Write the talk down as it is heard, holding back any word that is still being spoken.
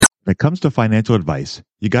When it comes to financial advice,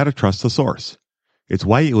 you got to trust the source. It's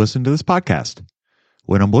why you listen to this podcast.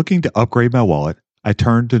 When I'm looking to upgrade my wallet, I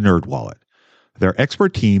turn to NerdWallet. Their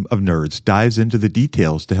expert team of nerds dives into the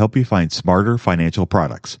details to help you find smarter financial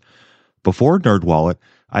products. Before NerdWallet,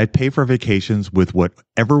 I'd pay for vacations with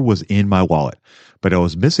whatever was in my wallet, but I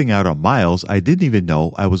was missing out on miles I didn't even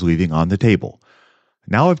know I was leaving on the table.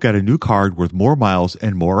 Now I've got a new card worth more miles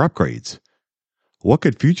and more upgrades. What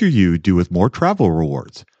could future you do with more travel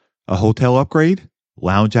rewards? A hotel upgrade?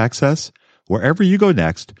 Lounge access? Wherever you go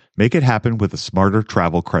next, make it happen with a smarter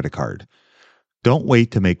travel credit card. Don't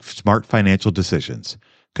wait to make smart financial decisions.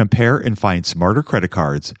 Compare and find smarter credit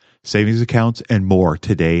cards, savings accounts, and more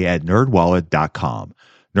today at nerdwallet.com.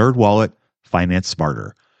 NerdWallet, finance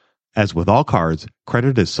smarter. As with all cards,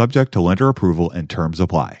 credit is subject to lender approval and terms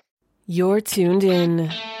apply. You're tuned in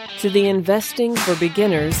to the Investing for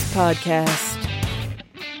Beginners podcast.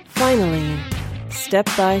 Finally,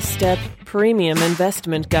 step-by-step premium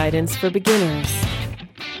investment guidance for beginners.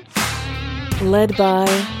 Led by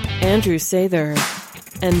Andrew Sather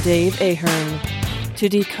and Dave Ahern to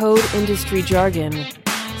decode industry jargon,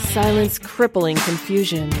 silence crippling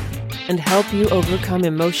confusion, and help you overcome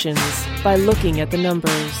emotions by looking at the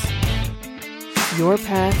numbers. Your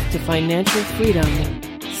path to financial freedom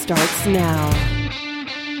starts now.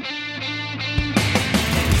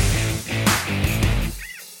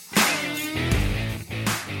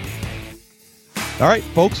 All right,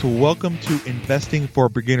 folks, welcome to Investing for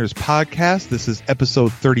Beginners podcast. This is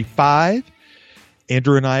episode 35.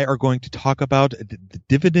 Andrew and I are going to talk about the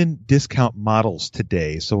dividend discount models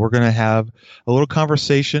today. So we're going to have a little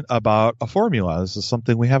conversation about a formula. This is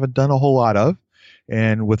something we haven't done a whole lot of.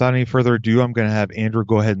 And without any further ado, I'm going to have Andrew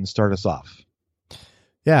go ahead and start us off.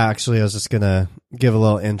 Yeah, actually, I was just going to give a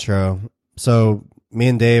little intro. So me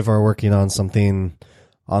and Dave are working on something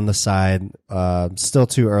on the side. Still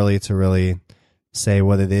too early to really say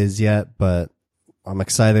what it is yet, but I'm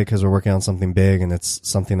excited because we're working on something big and it's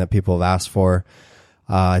something that people have asked for.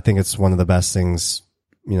 I think it's one of the best things,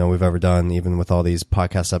 we've ever done, even with all these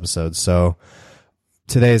podcast episodes. So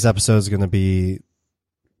today's episode is going to be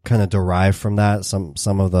kind of derived from that.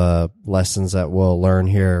 Some of the lessons that we'll learn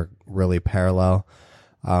here really parallel.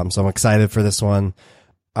 So I'm excited for this one.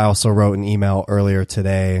 I also wrote an email earlier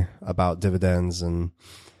today about dividends, and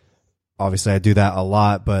obviously I do that a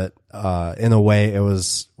lot, but in a way it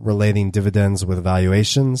was relating dividends with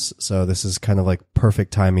valuations. So this is kind of like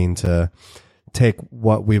perfect timing to take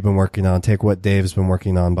what we've been working on, take what Dave's been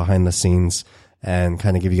working on behind the scenes, and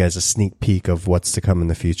kind of give you guys a sneak peek of what's to come in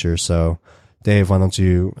the future. So Dave, why don't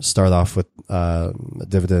you start off with a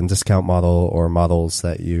dividend discount model or models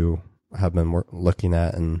that you have been looking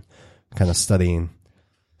at and kind of studying?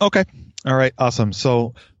 Okay. All right. Awesome.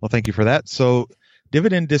 So, well, thank you for that. So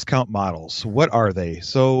dividend discount models, what are they?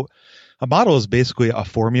 So a model is basically a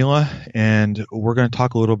formula, and we're going to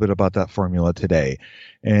talk a little bit about that formula today.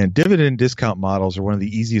 And dividend discount models are one of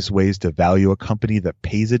the easiest ways to value a company that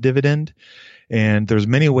pays a dividend. And there's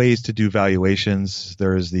many ways to do valuations.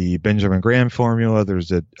 There's the Benjamin Graham formula.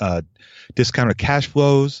 There's a discounted cash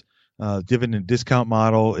flows. Dividend discount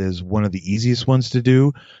model is one of the easiest ones to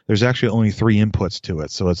do. There's actually only 3 inputs to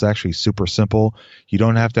it, so it's actually super simple. You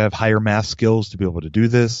don't have to have higher math skills to be able to do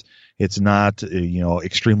this. It's not,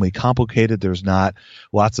 extremely complicated. There's not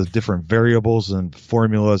lots of different variables and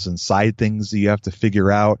formulas and side things that you have to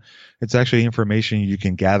figure out. It's actually information you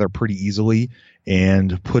can gather pretty easily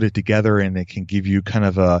and put it together, and it can give you kind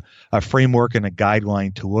of a framework and a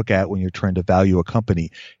guideline to look at when you're trying to value a company,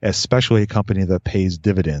 especially a company that pays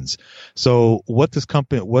dividends. So what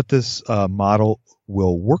this model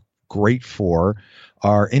will work great for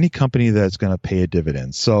are any company that's going to pay a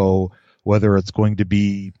dividend. So whether it's going to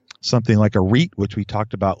be something like a REIT, which we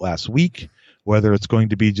talked about last week, whether it's going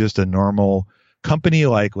to be just a normal company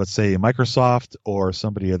like, let's say, Microsoft or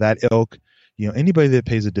somebody of that ilk, anybody that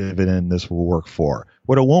pays a dividend, this will work for.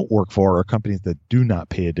 What it won't work for are companies that do not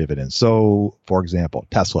pay a dividend. So, for example,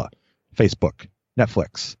 Tesla, Facebook,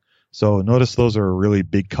 Netflix. So notice those are really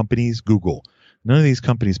big companies. Google. None of these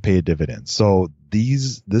companies pay a dividend. So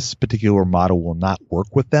this particular model will not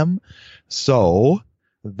work with them. So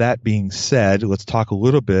that being said, let's talk a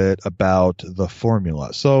little bit about the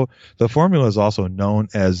formula. So the formula is also known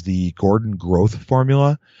as the Gordon growth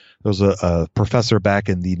formula. There was a professor back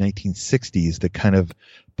in the 1960s that kind of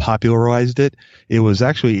popularized it. It was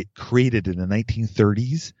actually created in the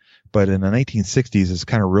 1930s, but in the 1960s is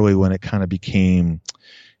kind of really when it kind of became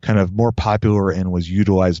kind of more popular and was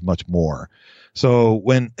utilized much more. So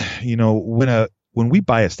when a when we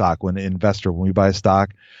buy a stock, when we buy a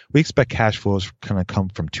stock, we expect cash flows kind of come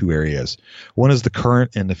from two areas. One is the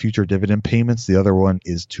current and the future dividend payments. The other one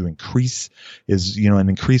is an increase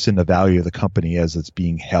in the value of the company as it's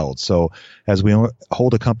being held. So as we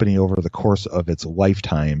hold a company over the course of its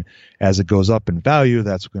lifetime, as it goes up in value,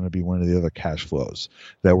 that's going to be one of the other cash flows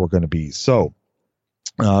that we're going to be. So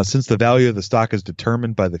since the value of the stock is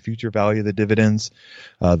determined by the future value of the dividends,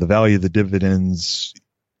 the value of the dividends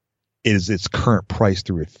is its current price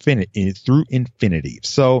through infinity.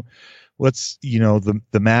 So let's, the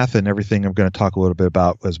math and everything I'm going to talk a little bit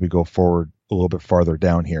about as we go forward a little bit farther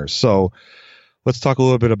down here. So let's talk a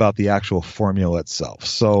little bit about the actual formula itself.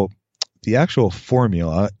 So the actual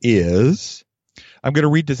formula is, I'm going to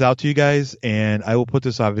read this out to you guys, and I will put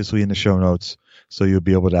this obviously in the show notes so you'll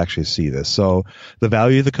be able to actually see this. So the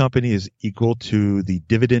value of the company is equal to the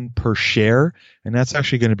dividend per share, and that's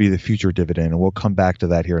actually going to be the future dividend, and we'll come back to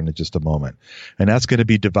that here in just a moment. And that's going to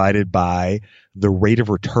be divided by the rate of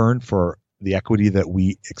return for the equity that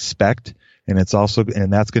we expect, and that's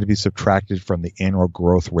going to be subtracted from the annual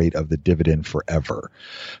growth rate of the dividend forever.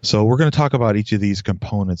 So we're going to talk about each of these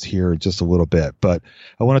components here in just a little bit, but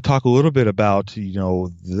I want to talk a little bit about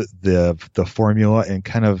the formula and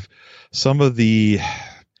kind of some of the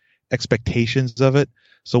expectations of it.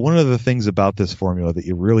 So one of the things about this formula that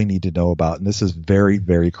you really need to know about, and this is very,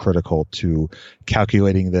 very critical to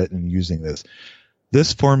calculating that and using this.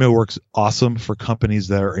 This formula works awesome for companies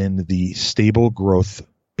that are in the stable growth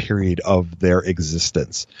period of their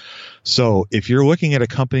existence. So if you're looking at a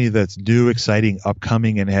company that's new, exciting,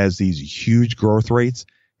 upcoming, and has these huge growth rates,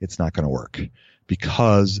 it's not going to work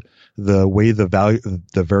because the way the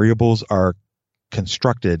variables are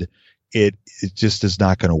constructed, it just is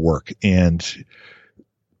not going to work. And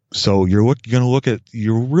so you're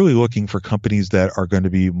really looking for companies that are going to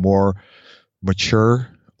be more mature,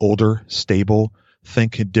 older, stable.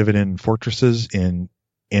 Think dividend fortresses in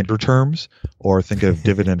Andrew terms, or think of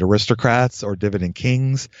dividend aristocrats or dividend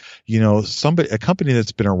kings. A company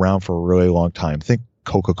that's been around for a really long time. Think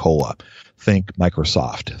Coca-Cola, think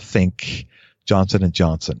Microsoft, think Johnson &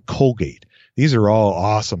 Johnson, Colgate. These are all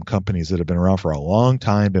awesome companies that have been around for a long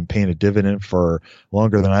time, been paying a dividend for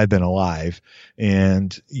longer than I've been alive.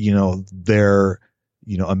 And, they're,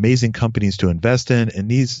 amazing companies to invest in. And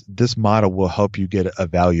this model will help you get a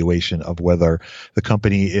valuation of whether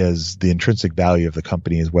the intrinsic value of the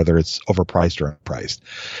company is whether it's overpriced or unpriced.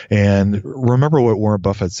 And remember what Warren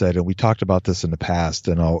Buffett said, and we talked about this in the past,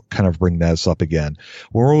 and I'll kind of bring this up again.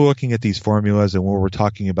 When we're looking at these formulas and when we're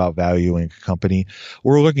talking about valuing a company,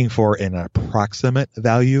 we're looking for an approximate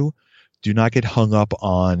value. Do not get hung up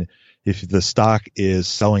on if the stock is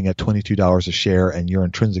selling at $22 a share and your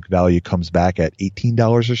intrinsic value comes back at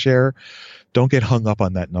 $18 a share. Don't get hung up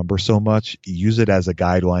on that number so much. Use it as a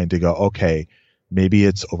guideline to go, okay, maybe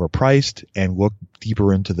it's overpriced, and look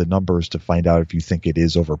deeper into the numbers to find out if you think it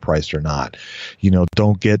is overpriced or not.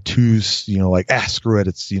 Don't get too, screw it.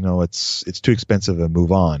 It's too expensive and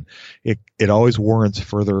move on. It always warrants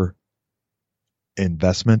further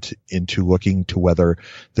investment into looking to whether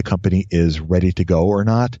the company is ready to go or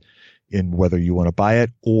not, in whether you want to buy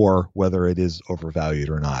it or whether it is overvalued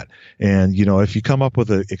or not. And, if you come up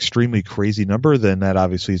with an extremely crazy number, then that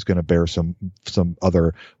obviously is going to bear some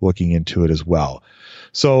other looking into it as well.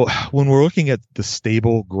 So when we're looking at the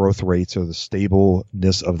stable growth rates or the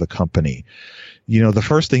stableness of the company, the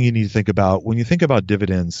first thing you need to think about when you think about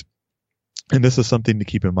dividends, and this is something to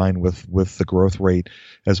keep in mind with the growth rate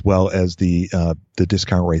as well as the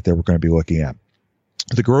discount rate that we're going to be looking at.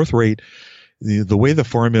 The growth rate, the way the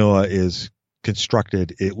formula is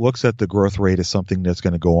constructed, it looks at the growth rate as something that's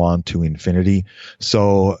going to go on to infinity.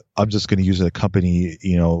 So I'm just going to use a company,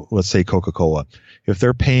 let's say Coca-Cola. If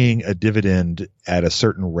they're paying a dividend at a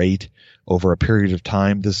certain rate over a period of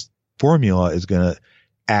time, this formula is going to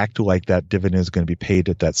act like that dividend is going to be paid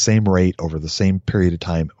at that same rate over the same period of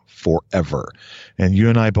time forever. And you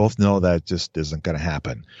and I both know that just isn't going to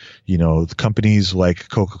happen. Companies like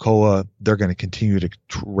Coca-Cola, they're going to continue to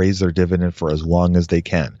raise their dividend for as long as they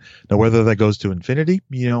can. Now, whether that goes to infinity,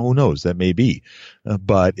 who knows? That may be,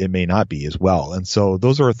 but it may not be as well. And so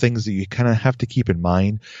those are things that you kind of have to keep in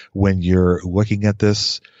mind when you're looking at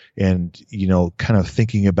this and, kind of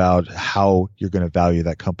thinking about how you're going to value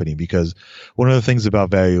that company. Because one of the things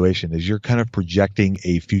about valuation is you're kind of projecting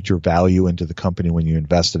a future value into the company when you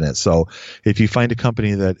invest in it. So if you find a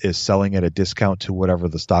company that is selling at a discount to whatever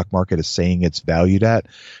the stock market is saying it's valued at,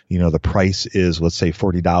 the price is, let's say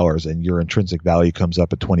 $40 and your intrinsic value comes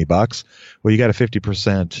up at $20. Well, you got a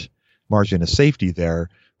 50% margin of safety there.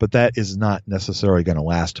 but that is not necessarily going to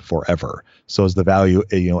last forever. So as the value,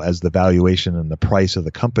 as the valuation and the price of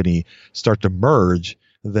the company start to merge,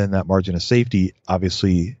 then that margin of safety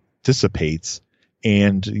obviously dissipates,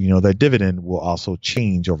 and that dividend will also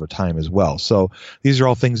change over time as well. So these are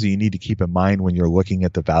all things that you need to keep in mind when you're looking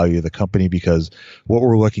at the value of the company, because what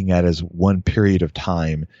we're looking at is one period of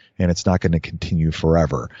time, and it's not going to continue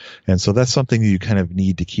forever. And so that's something that you kind of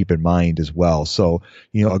need to keep in mind as well. So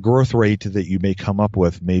a growth rate that you may come up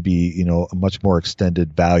with may be a much more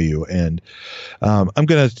extended value. And I'm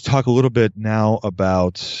going to talk a little bit now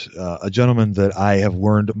about a gentleman that I have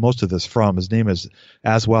learned most of this from. His name is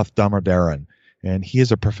Aswath Damodaran. And he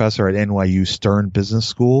is a professor at NYU Stern Business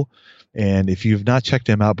School. And if you've not checked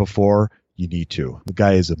him out before, you need to. The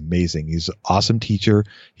guy is amazing. He's an awesome teacher.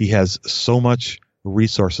 He has so much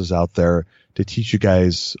resources out there to teach you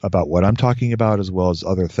guys about what I'm talking about, as well as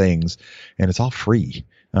other things. And it's all free.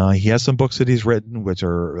 He has some books that he's written, which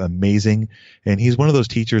are amazing. And he's one of those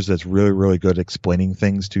teachers that's really, really good at explaining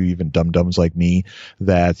things to even dum-dums like me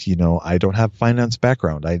that, I don't have finance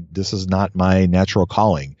background. This is not my natural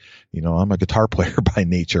calling. I'm a guitar player by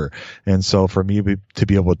nature. And so for me to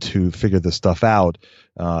be able to figure this stuff out,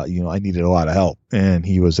 I needed a lot of help, and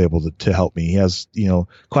he was able to help me. He has,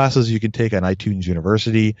 classes you can take on iTunes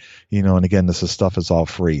University, and again, this stuff is all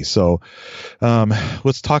free. So,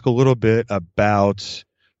 let's talk a little bit about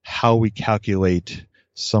how we calculate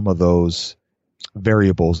some of those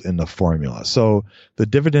variables in the formula. So the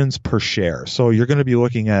dividends per share. So you're going to be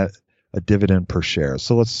looking at a dividend per share.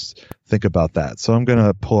 So let's think about that. So I'm going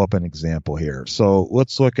to pull up an example here. So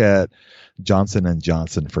let's look at Johnson &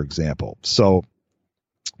 Johnson, for example. So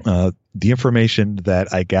the information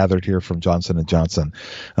that I gathered here from Johnson & Johnson,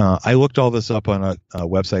 I looked all this up on a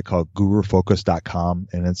website called gurufocus.com,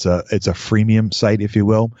 and it's a freemium site, if you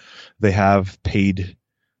will. They have paid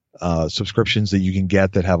subscriptions that you can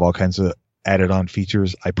get that have all kinds of added on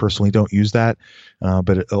features. I personally don't use that,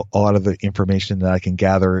 but a lot of the information that I can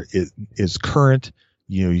gather is current.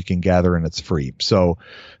 You can gather, and it's free. So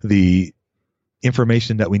the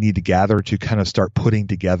information that we need to gather to kind of start putting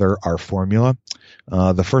together our formula.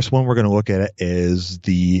 The first one we're going to look at is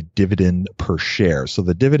the dividend per share. So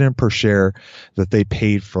the dividend per share that they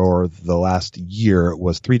paid for the last year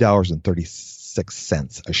was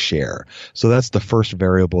 $3.36 a share. So that's the first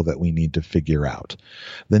variable that we need to figure out.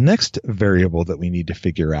 The next variable that we need to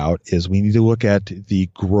figure out is we need to look at the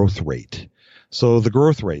growth rate. So the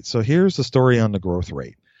growth rate. So here's the story on the growth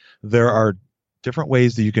rate. There are different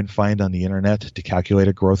ways that you can find on the internet to calculate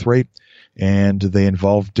a growth rate, and they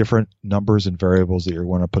involve different numbers and variables that you're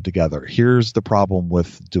going to put together. Here's the problem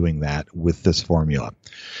with doing that with this formula,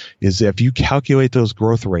 is if you calculate those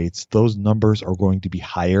growth rates, those numbers are going to be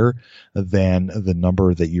higher than the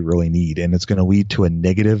number that you really need, and it's going to lead to a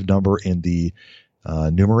negative number in the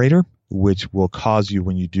numerator, which will cause you,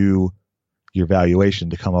 when you do your valuation,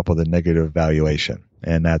 to come up with a negative valuation,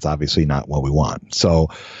 and that's obviously not what we want. So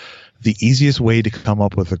the easiest way to come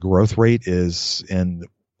up with a growth rate is to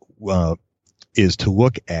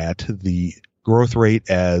look at the growth rate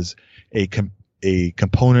as a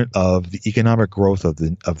component of the economic growth of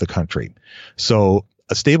the country. So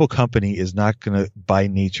a stable company is not going to, by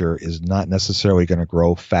nature, is not necessarily going to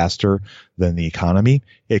grow faster than the economy.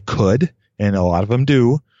 It could, and a lot of them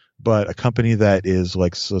do. But a company that is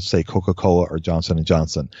like, let's say, Coca-Cola or Johnson &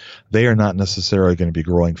 Johnson, they are not necessarily going to be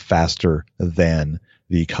growing faster than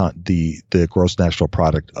the gross national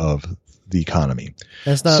product of the economy.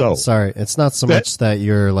 It's not, it's not so much that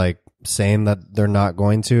you're like saying that they're not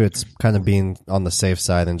going to. It's kind of being on the safe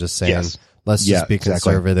side and just saying, let's just be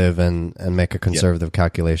conservative and make a conservative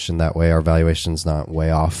calculation. That way our valuation's not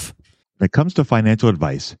way off. When it comes to financial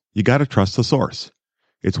advice, you got to trust the source.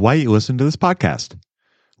 It's why you listen to this podcast.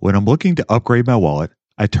 When I'm looking to upgrade my wallet,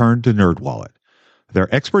 I turn to NerdWallet.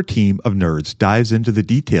 Their expert team of nerds dives into the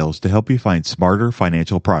details to help you find smarter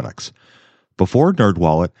financial products. Before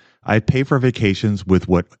NerdWallet, I'd pay for vacations with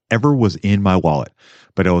whatever was in my wallet,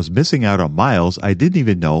 but I was missing out on miles I didn't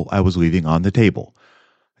even know I was leaving on the table.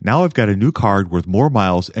 Now I've got a new card worth more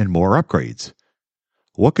miles and more upgrades.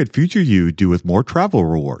 What could future you do with more travel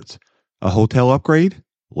rewards? A hotel upgrade?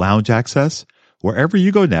 Lounge access? Wherever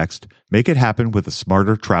you go next, make it happen with a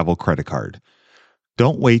smarter travel credit card.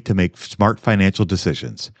 Don't wait to make smart financial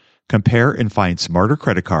decisions. Compare and find smarter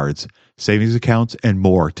credit cards, savings accounts, and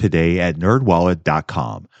more today at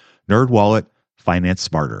nerdwallet.com. NerdWallet, finance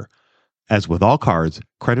smarter. As with all cards,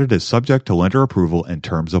 credit is subject to lender approval and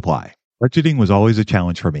terms apply. Budgeting was always a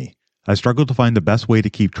challenge for me. I struggled to find the best way to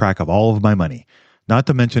keep track of all of my money, not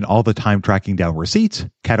to mention all the time tracking down receipts,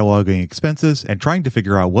 cataloging expenses, and trying to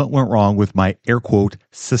figure out what went wrong with my air quote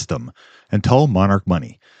system until Monarch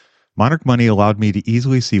Money. Monarch Money allowed me to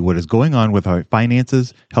easily see what is going on with my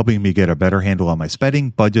finances, helping me get a better handle on my spending,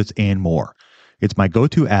 budgets, and more. It's my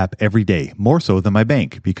go-to app every day, more so than my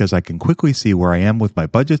bank, because I can quickly see where I am with my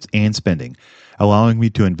budgets and spending, allowing me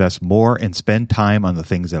to invest more and spend time on the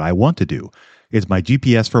things that I want to do. It's my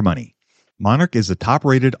GPS for money. Monarch is the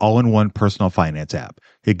top-rated all-in-one personal finance app.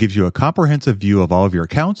 It gives you a comprehensive view of all of your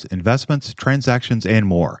accounts, investments, transactions, and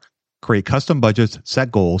more. Create custom budgets, set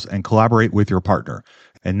goals, and collaborate with your partner.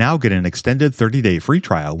 And now get an extended 30-day free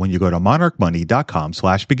trial when you go to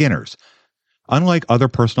monarchmoney.com/beginners. Unlike other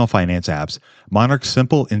personal finance apps, Monarch's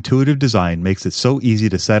simple, intuitive design makes it so easy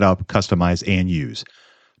to set up, customize, and use.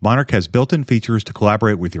 Monarch has built-in features to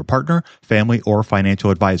collaborate with your partner, family, or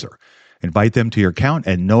financial advisor. Invite them to your account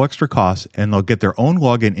at no extra cost, and they'll get their own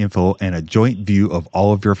login info and a joint view of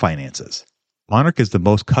all of your finances. Monarch is the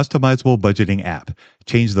most customizable budgeting app.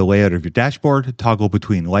 Change the layout of your dashboard, toggle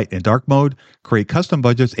between light and dark mode, create custom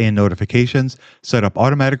budgets and notifications, set up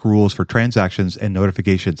automatic rules for transactions and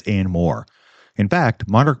notifications, and more. In fact,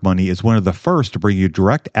 Monarch Money is one of the first to bring you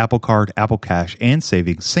direct Apple Card, Apple Cash, and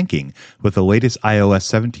savings syncing with the latest iOS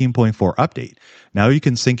 17.4 update. Now you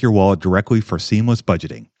can sync your wallet directly for seamless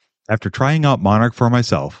budgeting. After trying out Monarch for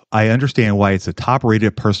myself, I understand why it's a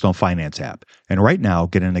top-rated personal finance app. And right now,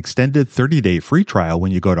 get an extended 30-day free trial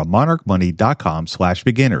when you go to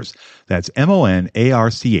monarchmoney.com/beginners. That's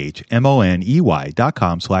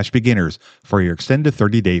monarchmoney.com/beginners for your extended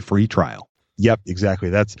 30-day free trial. Yep, exactly.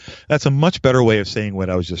 That's a much better way of saying what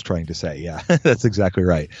I was just trying to say. Yeah, that's exactly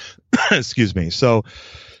right. Excuse me. So,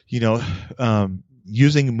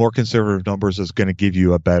 using more conservative numbers is going to give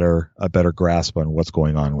you a better grasp on what's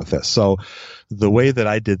going on with this. So the way that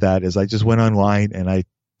I did that is I just went online and I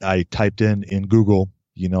typed in Google,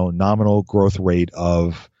 nominal growth rate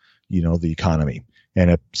of, the economy,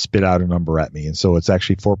 and it spit out a number at me. And so it's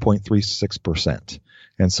actually 4.36%.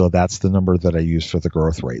 And so that's the number that I use for the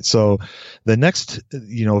growth rate. So the next,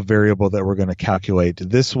 variable that we're going to calculate,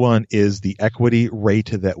 this one is the equity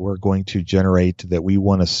rate that we're going to generate that we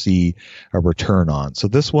want to see a return on. So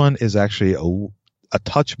this one is actually a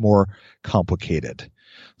touch more complicated.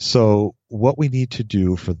 So what we need to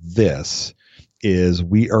do for this is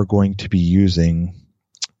we are going to be using,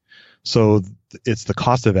 so it's the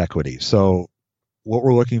cost of equity. So what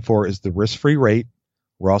we're looking for is the risk-free rate.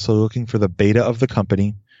 We're also looking for the beta of the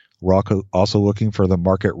company. We're also looking for the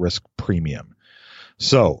market risk premium.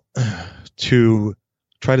 So to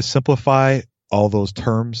try to simplify all those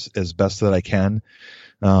terms as best that I can,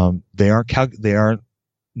 they aren't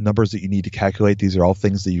numbers that you need to calculate. These are all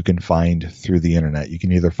things that you can find through the internet. You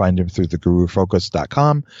can either find them through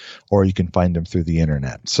thegurufocus.com or you can find them through the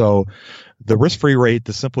internet. So the risk-free rate,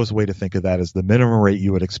 the simplest way to think of that is the minimum rate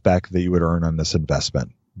you would expect that you would earn on this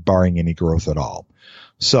investment, barring any growth at all.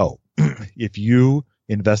 So if you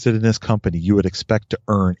invested in this company, you would expect to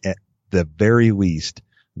earn at the very least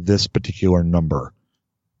this particular number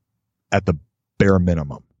at the bare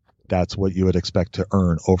minimum. That's what you would expect to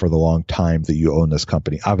earn over the long time that you own this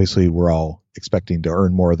company. Obviously, we're all expecting to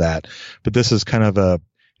earn more of that, but this is kind of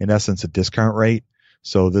in essence, a discount rate.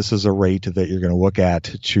 So this is a rate that you're going to look at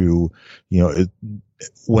to,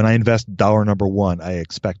 when I invest dollar number one, I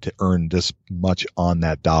expect to earn this much on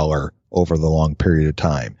that dollar over the long period of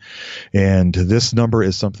time. And this number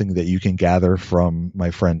is something that you can gather from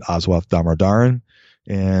my friend Aswath Damodaran.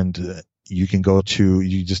 And you can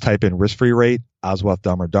you just type in risk-free rate, Aswath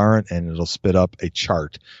Damodaran, and it'll spit up a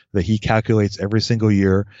chart that he calculates every single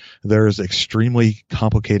year. There's extremely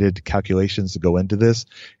complicated calculations that go into this,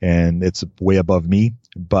 and it's way above me,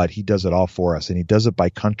 but he does it all for us, and he does it by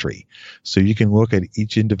country. So you can look at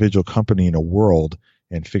each individual company in a world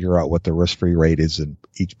and figure out what the risk-free rate is in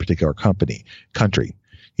each particular country.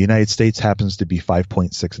 The United States happens to be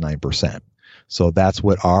 5.69%. So that's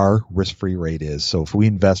what our risk-free rate is. So if we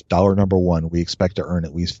invest dollar number one, we expect to earn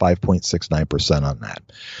at least 5.69% on that.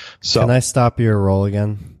 So can I stop your roll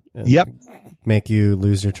again? Yep. Make you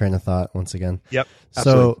lose your train of thought once again. Yep.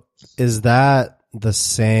 Absolutely. So is that the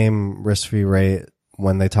same risk-free rate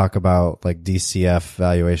when they talk about like DCF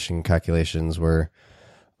valuation calculations where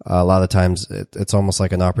a lot of times it's almost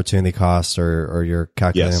like an opportunity cost or you're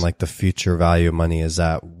calculating like the future value of money? Is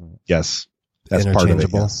that yes, that's part of it.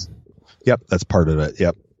 Yes. Yep, that's part of it.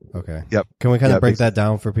 Yep. Okay. Yep. Can we kind of break that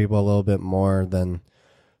down for people a little bit more than,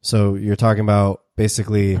 so you're talking about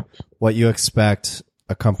basically what you expect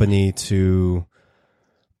a company to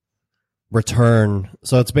return.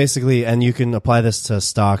 So it's basically, and you can apply this to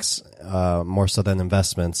stocks more so than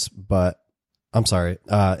investments, but I'm sorry,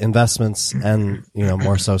 investments and,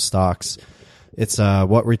 more so stocks. It's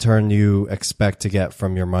what return you expect to get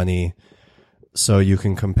from your money so you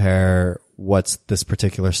can compare what's this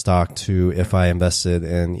particular stock to if I invested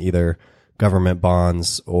in either government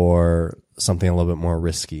bonds or something a little bit more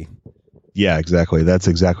risky. Yeah, exactly. That's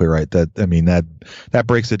exactly right. That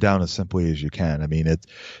breaks it down as simply as you can. I mean,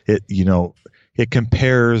 it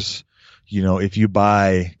compares, if you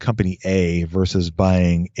buy company A versus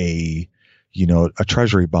buying a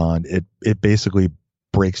treasury bond, it basically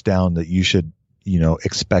breaks down that you should,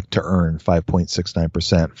 expect to earn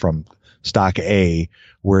 5.69% from stock A,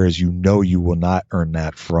 whereas you will not earn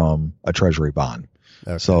that from a treasury bond.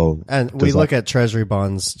 Okay. So, and we look at treasury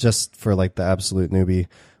bonds, just for like the absolute newbie,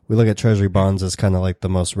 we look at treasury bonds as kind of like the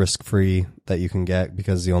most risk-free that you can get,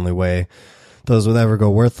 because the only way those would ever go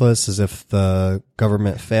worthless is if the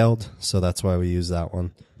government failed. So that's why we use that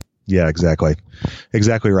one. Yeah, exactly.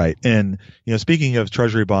 Exactly right. And, speaking of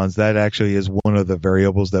treasury bonds, that actually is one of the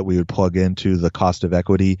variables that we would plug into the cost of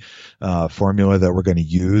equity formula that we're going to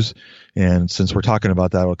use. And since we're talking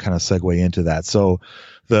about that, we'll kind of segue into that. So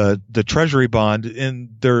the treasury bond, and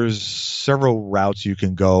there's several routes you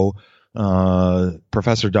can go.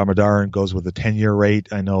 Professor Damodaran goes with a 10-year rate.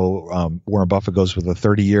 I know Warren Buffett goes with a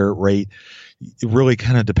 30-year rate. It really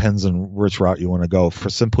kind of depends on which route you want to go.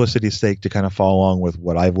 For simplicity's sake, to kind of follow along with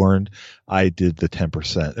what I've learned, I did the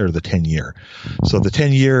 10% or the 10-year. So the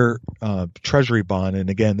 10-year treasury bond,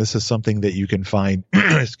 and again, this is something that you can find,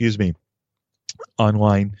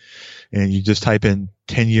 online, and you just type in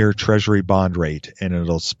 10-year treasury bond rate, and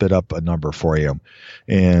it'll spit up a number for you.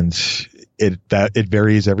 And it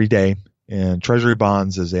varies every day. And treasury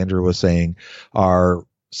bonds, as Andrew was saying, are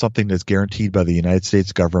something that's guaranteed by the United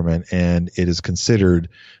States government, and it is considered,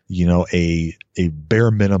 a bare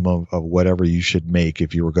minimum of whatever you should make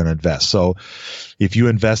if you were going to invest. So if you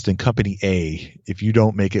invest in company A, if you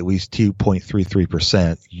don't make at least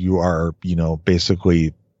 2.33%, you are,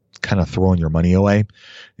 basically kind of throwing your money away.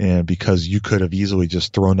 And because you could have easily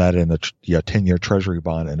just thrown that in a 10-year treasury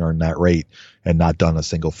bond and earned that rate and not done a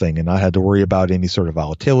single thing, and not had to worry about any sort of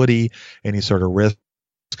volatility, any sort of risk.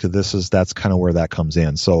 That's kind of where that comes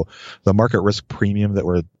in. So the market risk premium that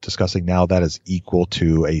we're discussing now, that is equal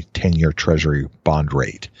to a 10-year treasury bond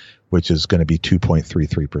rate, which is going to be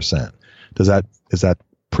 2.33%. Is that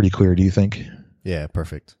pretty clear, do you think? Yeah,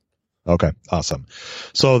 perfect. Okay, awesome.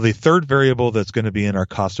 So the third variable that's going to be in our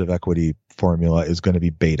cost of equity formula is going to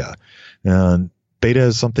be beta. And beta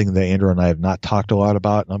is something that Andrew and I have not talked a lot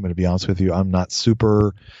about. And I'm going to be honest with you, I'm not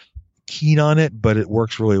super keen on it, but it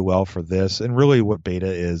works really well for this. And really what beta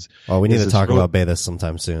is. Well, we need to talk about beta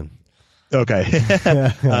sometime soon. Okay.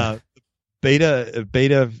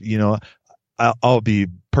 Beta, I'll be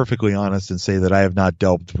perfectly honest and say that I have not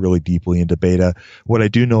delved really deeply into beta. What I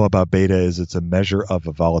do know about beta is it's a measure of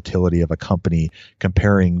the volatility of a company,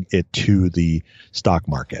 comparing it to the stock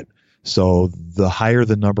market. So the higher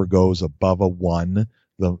the number goes above a 1,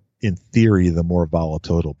 in theory, the more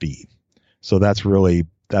volatile it'll be. So that's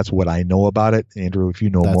what I know about it. Andrew, if you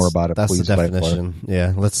know more about it, that's please. That's the definition.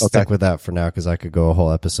 Yeah, let's stick with that for now, because I could go a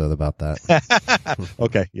whole episode about that.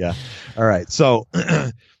 Okay, yeah. All right. So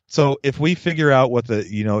if we figure out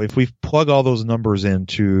if we plug all those numbers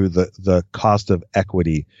into the cost of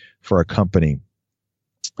equity for a company.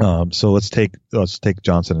 So let's take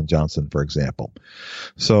Johnson & Johnson, for example.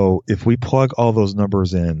 So if we plug all those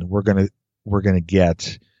numbers in, we're going to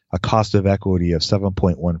get a cost of equity of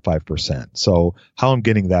 7.15%. So how I'm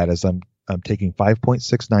getting that is I'm taking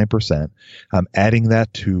 5.69%. I'm adding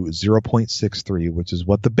that to 0.63, which is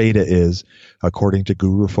what the beta is according to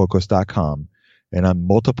GuruFocus.com. And I'm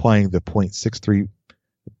multiplying the 0.63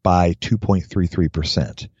 by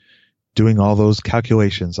 2.33%. Doing all those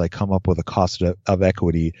calculations, I come up with a cost of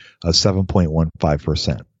equity of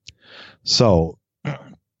 7.15%. So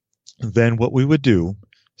then what we would do,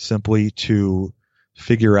 simply to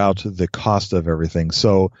figure out the cost of everything.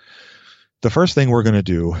 So the first thing we're going to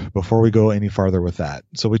do before we go any farther with that.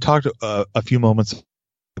 So we talked a few moments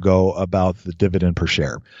ago about the dividend per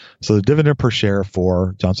share. So the dividend per share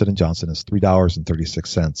for Johnson & Johnson is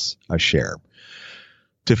 $3.36 a share.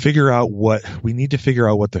 We need to figure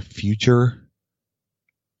out what the future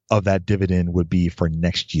of that dividend would be for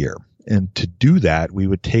next year. And to do that, we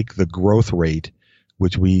would take the growth rate,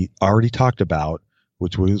 which we already talked about,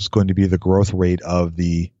 which was going to be the growth rate of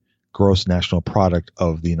the gross national product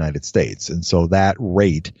of the United States. And so that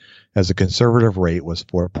rate, as a conservative rate, was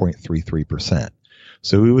 4.33%.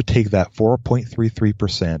 So we would take that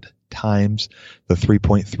 4.33% times the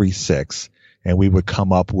 3.36, and we would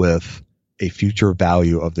come up with a future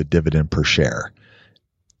value of the dividend per share.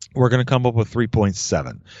 We're going to come up with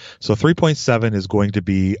 3.7. So 3.7 is going to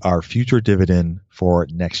be our future dividend for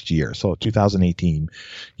next year. So 2018,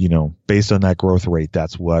 based on that growth rate,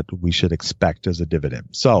 that's what we should expect as a dividend.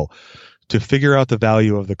 So to figure out the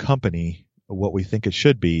value of the company, what we think it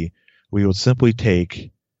should be, we would simply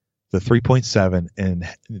take the 3.7 and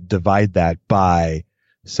divide that by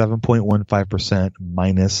 7.15%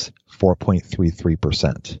 minus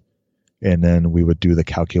 4.33%. And then we would do the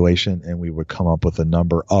calculation and we would come up with a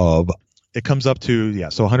number of, it comes up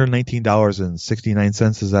to, so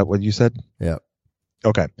 $119.69. Is that what you said? Yeah.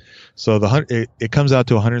 Okay. So it comes out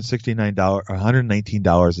to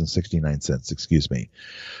 $119.69, excuse me.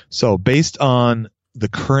 So based on the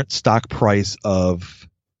current stock price of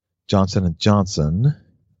Johnson & Johnson,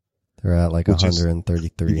 they're at like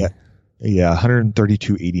 133. Yeah,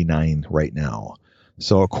 132.89 right now.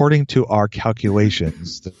 So according to our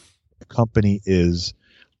calculations, the company is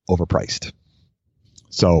overpriced.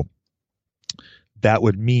 So that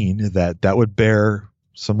would mean that would bear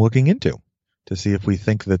some looking into to see if we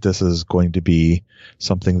think that this is going to be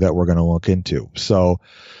something that we're going to look into. So,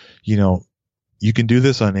 you can do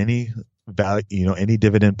this on any value, any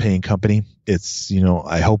dividend paying company. It's,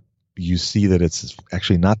 I hope you see that it's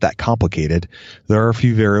actually not that complicated. There are a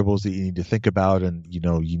few variables that you need to think about and,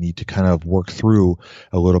 you need to kind of work through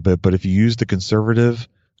a little bit. But if you use the conservative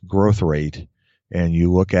growth rate and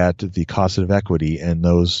you look at the cost of equity and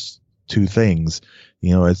those two things,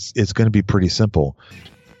 it's going to be pretty simple.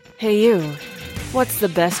 Hey you, what's the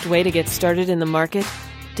best way to get started in the market?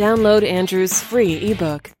 Download Andrew's free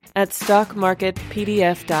ebook at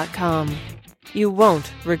stockmarketpdf.com. You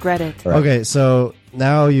won't regret it. Right. Okay, so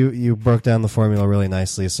now you broke down the formula really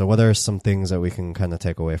nicely. So what are some things that we can kind of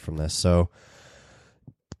take away from this? So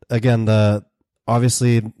again,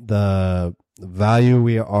 obviously the value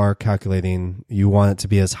we are calculating, you want it to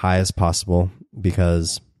be as high as possible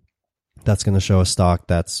because that's going to show a stock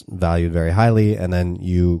that's valued very highly, and then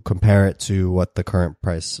you compare it to what the current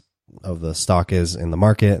price of the stock is in the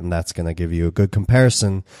market, and that's going to give you a good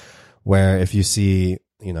comparison where if you see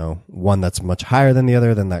one that's much higher than the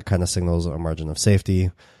other, then that kind of signals a margin of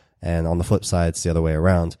safety. And on the flip side, it's the other way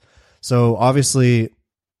around. So obviously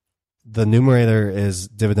the numerator is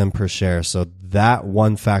dividend per share. So that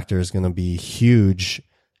one factor is going to be huge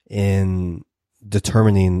in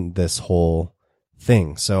determining this whole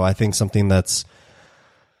thing. So I think something that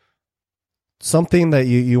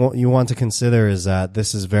you want to consider is that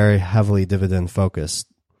this is very heavily dividend focused.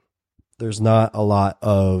 There's not a lot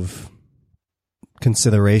of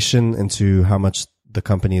consideration into how much the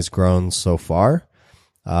company has grown so far.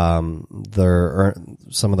 Some of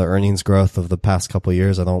the earnings growth of the past couple of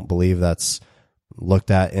years, I don't believe that's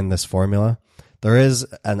looked at in this formula. There is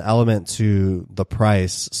an element to the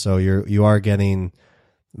price, so you are getting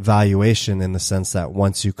valuation in the sense that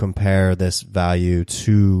once you compare this value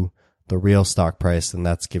to the real stock price, then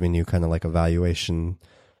that's giving you kind of like a valuation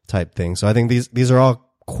type thing. So I think these are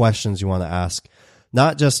all questions you want to ask.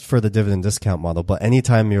 Not just for the dividend discount model, but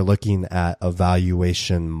anytime you're looking at a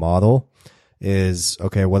valuation model is,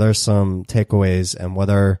 okay, what are some takeaways and what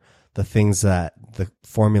are the things that the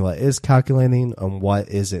formula is calculating and what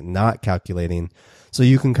is it not calculating? So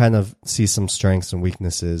you can kind of see some strengths and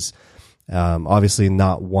weaknesses. Obviously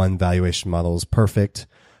not one valuation model is perfect.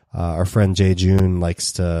 Our friend Jay June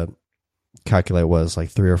likes to calculate like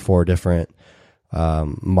 3 or 4 different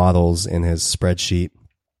models in his spreadsheet.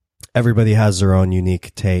 Everybody has their own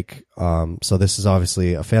unique take. So this is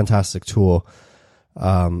obviously a fantastic tool.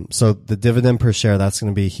 So the dividend per share, that's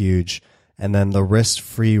going to be huge. And then the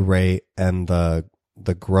risk-free rate and the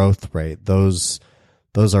growth rate, those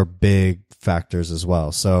are big factors as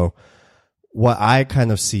well. So what I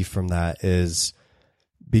kind of see from that is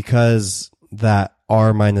because that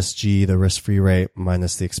R minus G, the risk-free rate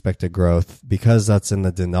minus the expected growth, because that's in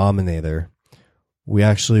the denominator, we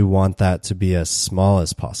actually want that to be as small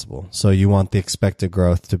as possible. So you want the expected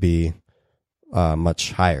growth to be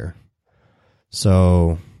much higher.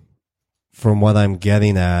 So from what I'm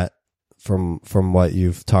getting at, from what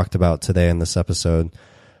you've talked about today in this episode,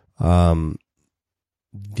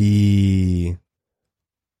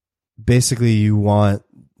 basically you want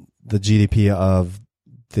the GDP of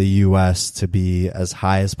the U.S. to be as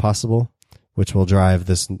high as possible, which will drive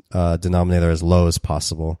this denominator as low as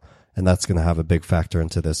possible. And that's going to have a big factor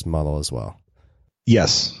into this model as well.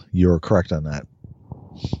 Yes, you're correct on that.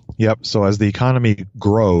 Yep. So as the economy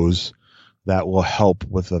grows, that will help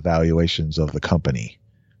with the valuations of the company.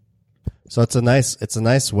 So it's a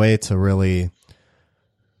nice way to really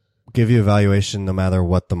give you a valuation no matter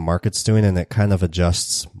what the market's doing, and it kind of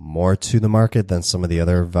adjusts more to the market than some of the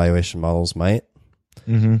other valuation models might.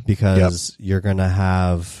 Mm-hmm. Because you're going to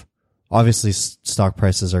have, obviously stock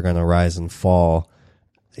prices are going to rise and fall,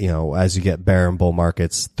 as you get bear and bull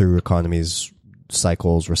markets through economies,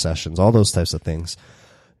 cycles, recessions, all those types of things.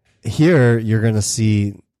 Here, you're going to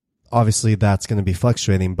see obviously that's going to be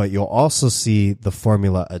fluctuating, but you'll also see the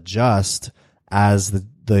formula adjust as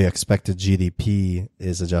the expected GDP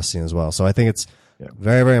is adjusting as well. So I think it's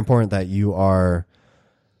very, very important that you are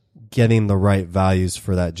getting the right values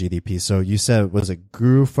for that GDP. So you said, was it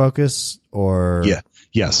Guru Focus or? Yeah.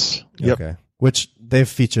 Yes. Yep. Okay. Which they've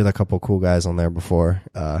featured a couple cool guys on there before.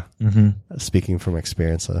 Speaking from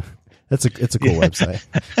experience, it's a cool website.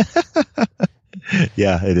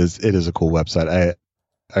 Yeah, it is. It is a cool website.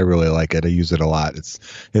 I really like it. I use it a lot.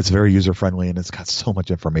 It's very user friendly and it's got so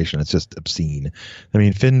much information. It's just obscene. I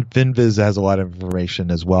mean, FinViz has a lot of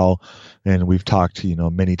information as well, and we've talked,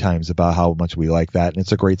 many times about how much we like that. And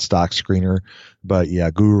it's a great stock screener. But yeah,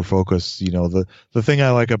 Guru Focus. The thing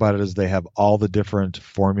I like about it is they have all the different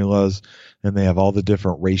formulas and they have all the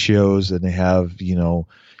different ratios, and they have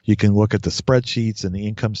you can look at the spreadsheets and the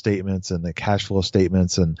income statements and the cash flow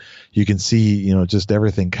statements, and you can see, just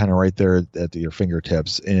everything kind of right there at your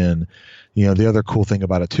fingertips. And, the other cool thing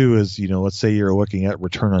about it too is, let's say you're looking at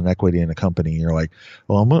return on equity in a company and you're like,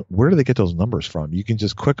 well, where do they get those numbers from? You can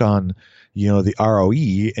just click on, the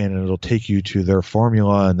ROE and it'll take you to their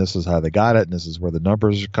formula, and this is how they got it, and this is where the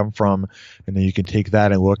numbers come from. And then you can take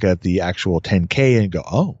that and look at the actual 10K and go,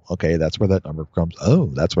 oh, okay, that's where that number comes. Oh,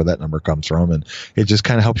 that's where that number comes from. And it just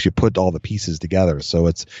kind of helps you put all the pieces together. So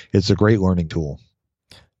it's a great learning tool.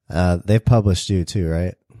 They've published you too,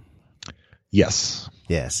 right? Yes.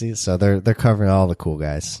 Yeah. See, so they're covering all the cool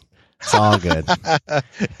guys. It's all good.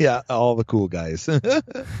 Yeah, all the cool guys.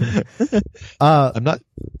 I'm not.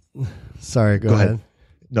 Sorry, go ahead.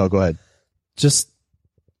 No, go ahead. Just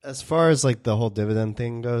as far as like the whole dividend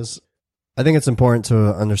thing goes, I think it's important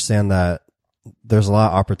to understand that there's a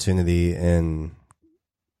lot of opportunity in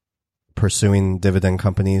pursuing dividend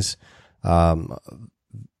companies.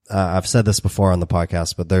 I've said this before on the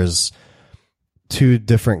podcast, but there's two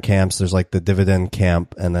different camps. There's like the dividend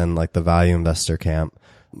camp and then like the value investor camp.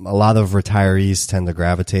 A lot of retirees tend to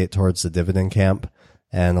gravitate towards the dividend camp,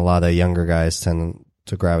 and a lot of younger guys tend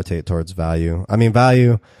to gravitate towards value. I mean,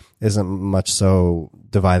 value isn't much so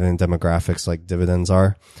divided in demographics like dividends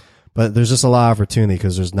are, but there's just a lot of opportunity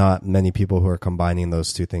because there's not many people who are combining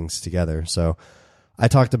those two things together. So I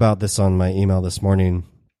talked about this on my email this morning,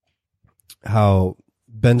 how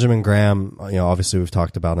Benjamin Graham, obviously we've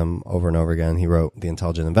talked about him over and over again. He wrote The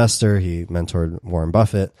Intelligent Investor. He mentored Warren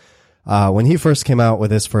Buffett. When he first came out with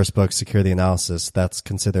his first book, Security Analysis, that's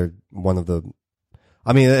considered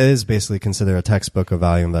it is basically considered a textbook of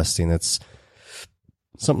value investing. It's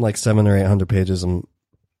something like 700 or 800 pages. I'm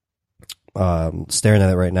staring at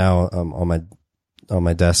it right now on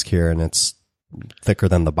my desk here, and it's thicker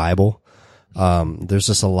than the Bible. There's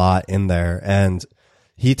just a lot in there. And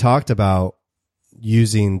he talked about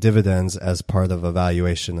using dividends as part of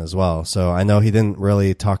evaluation as well. So I know he didn't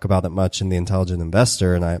really talk about it much in The Intelligent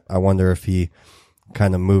Investor, and I wonder if he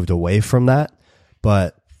kind of moved away from that,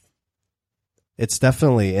 but it's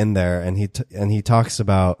definitely in there. And he talks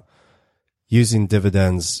about using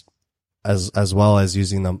dividends as well as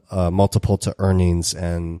using them multiple to earnings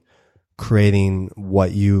and creating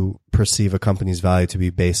what you perceive a company's value to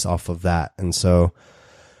be based off of that. And so,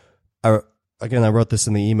 I wrote this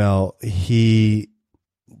in the email. He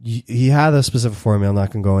had a specific formula. I'm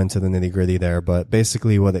not going to go into the nitty gritty there, but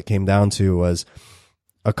basically what it came down to was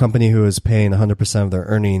a company who was paying 100% of their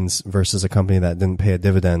earnings versus a company that didn't pay a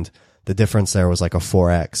dividend. The difference there was like a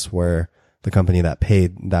 4x, where the company that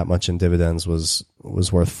paid that much in dividends was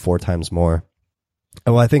worth 4 times more.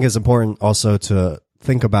 And what I think is important also to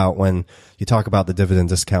think about when you talk about the dividend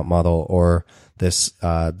discount model or this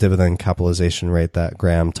dividend capitalization rate that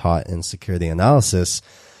Graham taught in Security Analysis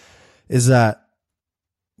is that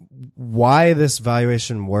why this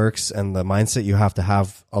valuation works and the mindset you have to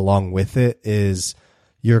have along with it is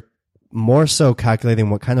you're more so calculating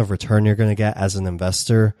what kind of return you're going to get as an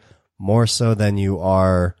investor, more so than you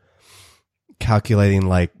are calculating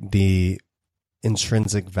like the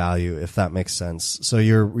intrinsic value, if that makes sense. So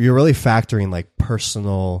you're really factoring like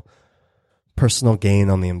personal gain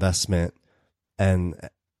on the investment and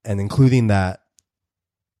including that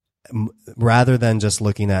rather than just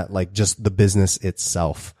looking at like just the business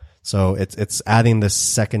itself. So it's adding this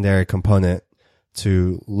secondary component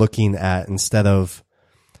to looking at instead of,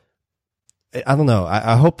 I don't know.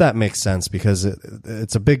 I hope that makes sense because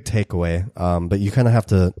it's a big takeaway. But you kind of have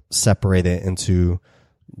to separate it into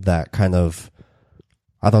that kind of,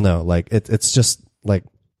 I don't know, like it's just like,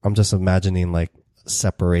 I'm just imagining like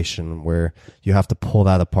separation where you have to pull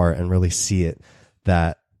that apart and really see it,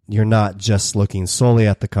 that you're not just looking solely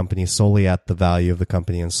at the company, solely at the value of the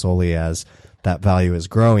company and solely as that value is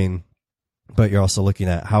growing, but you're also looking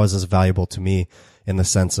at how is this valuable to me in the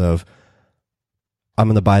sense of I'm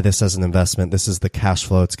going to buy this as an investment. This is the cash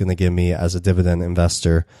flow it's going to give me as a dividend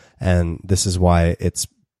investor. And this is why it's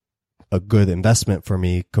a good investment for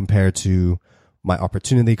me compared to my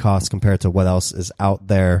opportunity cost, compared to what else is out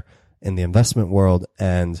there in the investment world,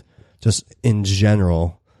 and just in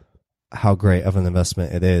general, how great of an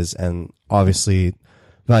investment it is. And obviously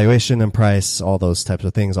valuation and price, all those types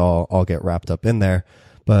of things all get wrapped up in there.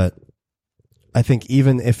 But I think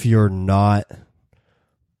even if you're not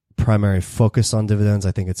primary focus on dividends,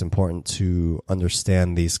 I think it's important to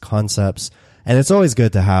understand these concepts. And it's always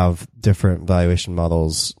good to have different valuation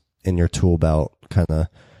models in your tool belt, kind of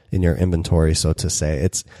in your inventory, so to say.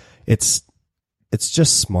 It's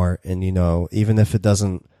just smart. And, even if it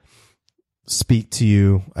doesn't speak to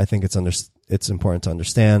you, I think it's important to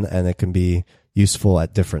understand, and it can be useful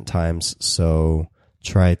at different times. So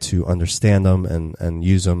try to understand them and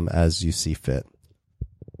use them as you see fit.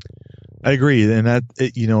 I agree. And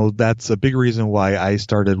that's a big reason why I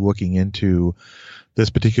started looking into this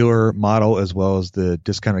particular model, as well as the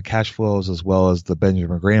discounted cash flows, as well as the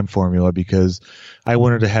Benjamin Graham formula, because I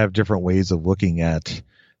wanted to have different ways of looking at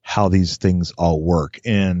how these things all work.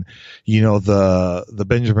 And, the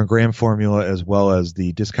Benjamin Graham formula, as well as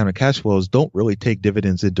the discounted cash flows, don't really take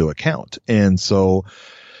dividends into account. And so,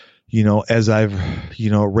 as I've,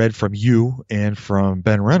 read from you and from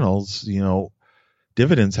Ben Reynolds,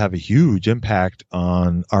 dividends have a huge impact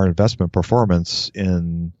on our investment performance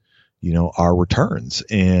in, our returns.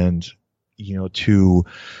 And, as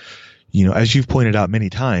you've pointed out many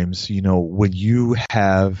times, when you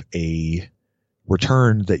have a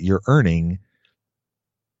return that you're earning,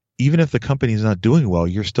 even if the company is not doing well,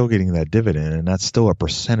 you're still getting that dividend, and that's still a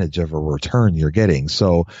percentage of a return you're getting.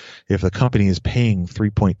 So if the company is paying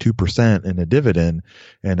 3.2% in a dividend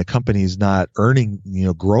and the company is not earning,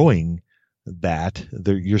 growing that,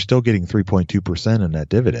 you're still getting 3.2% in that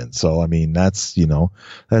dividend. So, I mean, that's,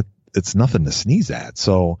 that it's nothing to sneeze at.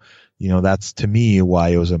 So, that's to me why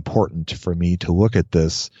it was important for me to look at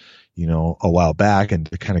this, a while back, and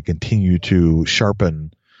to kind of continue to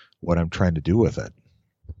sharpen what I'm trying to do with it.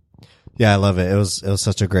 Yeah, I love it. It was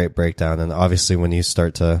such a great breakdown. And obviously when you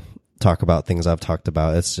start to talk about things I've talked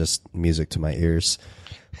about, it's just music to my ears.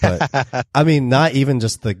 But I mean, not even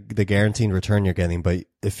just the guaranteed return you're getting, but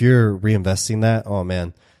if you're reinvesting that, oh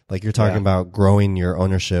man, like you're talking about growing your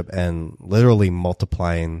ownership and literally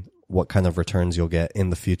multiplying what kind of returns you'll get in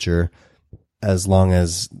the future, as long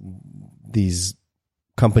as these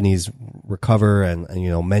companies recover, and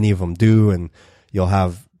many of them do, and you'll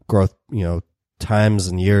have growth, times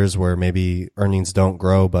and years where maybe earnings don't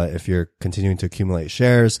grow, but if you're continuing to accumulate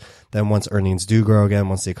shares, then once earnings do grow again,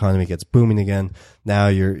 once the economy gets booming again, now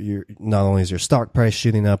you're not only is your stock price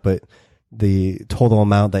shooting up, but the total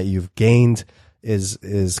amount that you've gained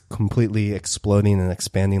is completely exploding and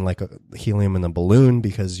expanding like a helium in a balloon,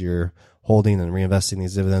 because you're holding and reinvesting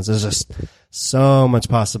these dividends. There's just so much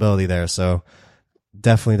possibility there. So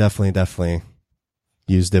definitely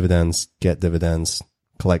use dividends, get dividends,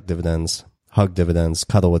 collect dividends, hug dividends,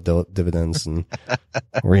 cuddle with dividends, and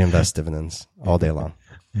reinvest dividends all day long.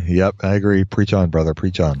 Yep, I agree. Preach on, brother.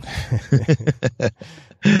 Preach on.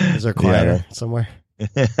 Is there quieter somewhere?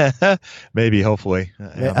 Maybe, hopefully.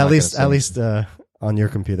 At least on your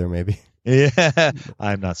computer, maybe. Yeah,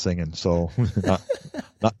 I'm not singing, so not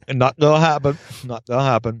gonna happen. Not gonna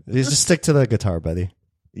happen. You just stick to the guitar, buddy.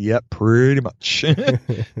 Yep, pretty much.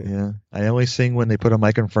 Yeah, I only sing when they put a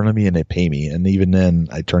mic in front of me and they pay me, and even then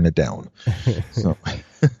I turn it down. So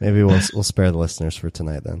maybe we'll spare the listeners for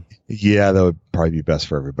tonight then. Yeah, that would probably be best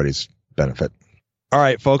for everybody's benefit. All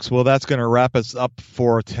right, folks. Well, that's going to wrap us up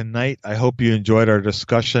for tonight. I hope you enjoyed our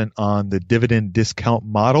discussion on the dividend discount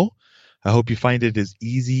model. I hope you find it as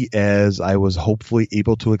easy as I was hopefully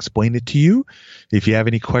able to explain it to you. If you have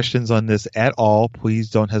any questions on this at all,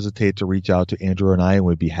 please don't hesitate to reach out to Andrew and I, and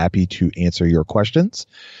we'd be happy to answer your questions.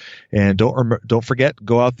 And don't forget,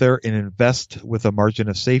 go out there and invest with a margin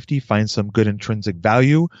of safety. Find some good intrinsic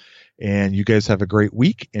value. And you guys have a great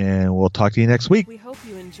week, and we'll talk to you next week. We hope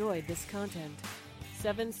you enjoyed this content.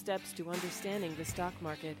 7 Steps to Understanding the Stock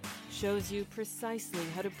Market shows you precisely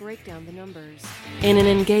how to break down the numbers in an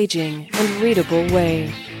engaging and readable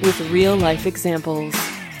way with real-life examples.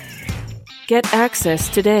 Get access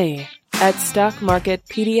today at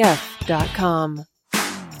stockmarketpdf.com.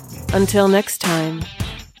 Until next time,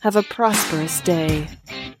 have a prosperous day.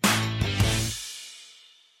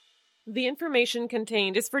 The information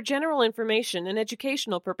contained is for general information and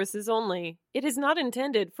educational purposes only. It is not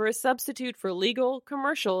intended for a substitute for legal,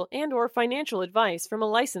 commercial, and/or financial advice from a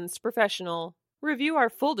licensed professional. Review our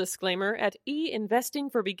full disclaimer at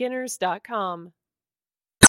einvestingforbeginners.com.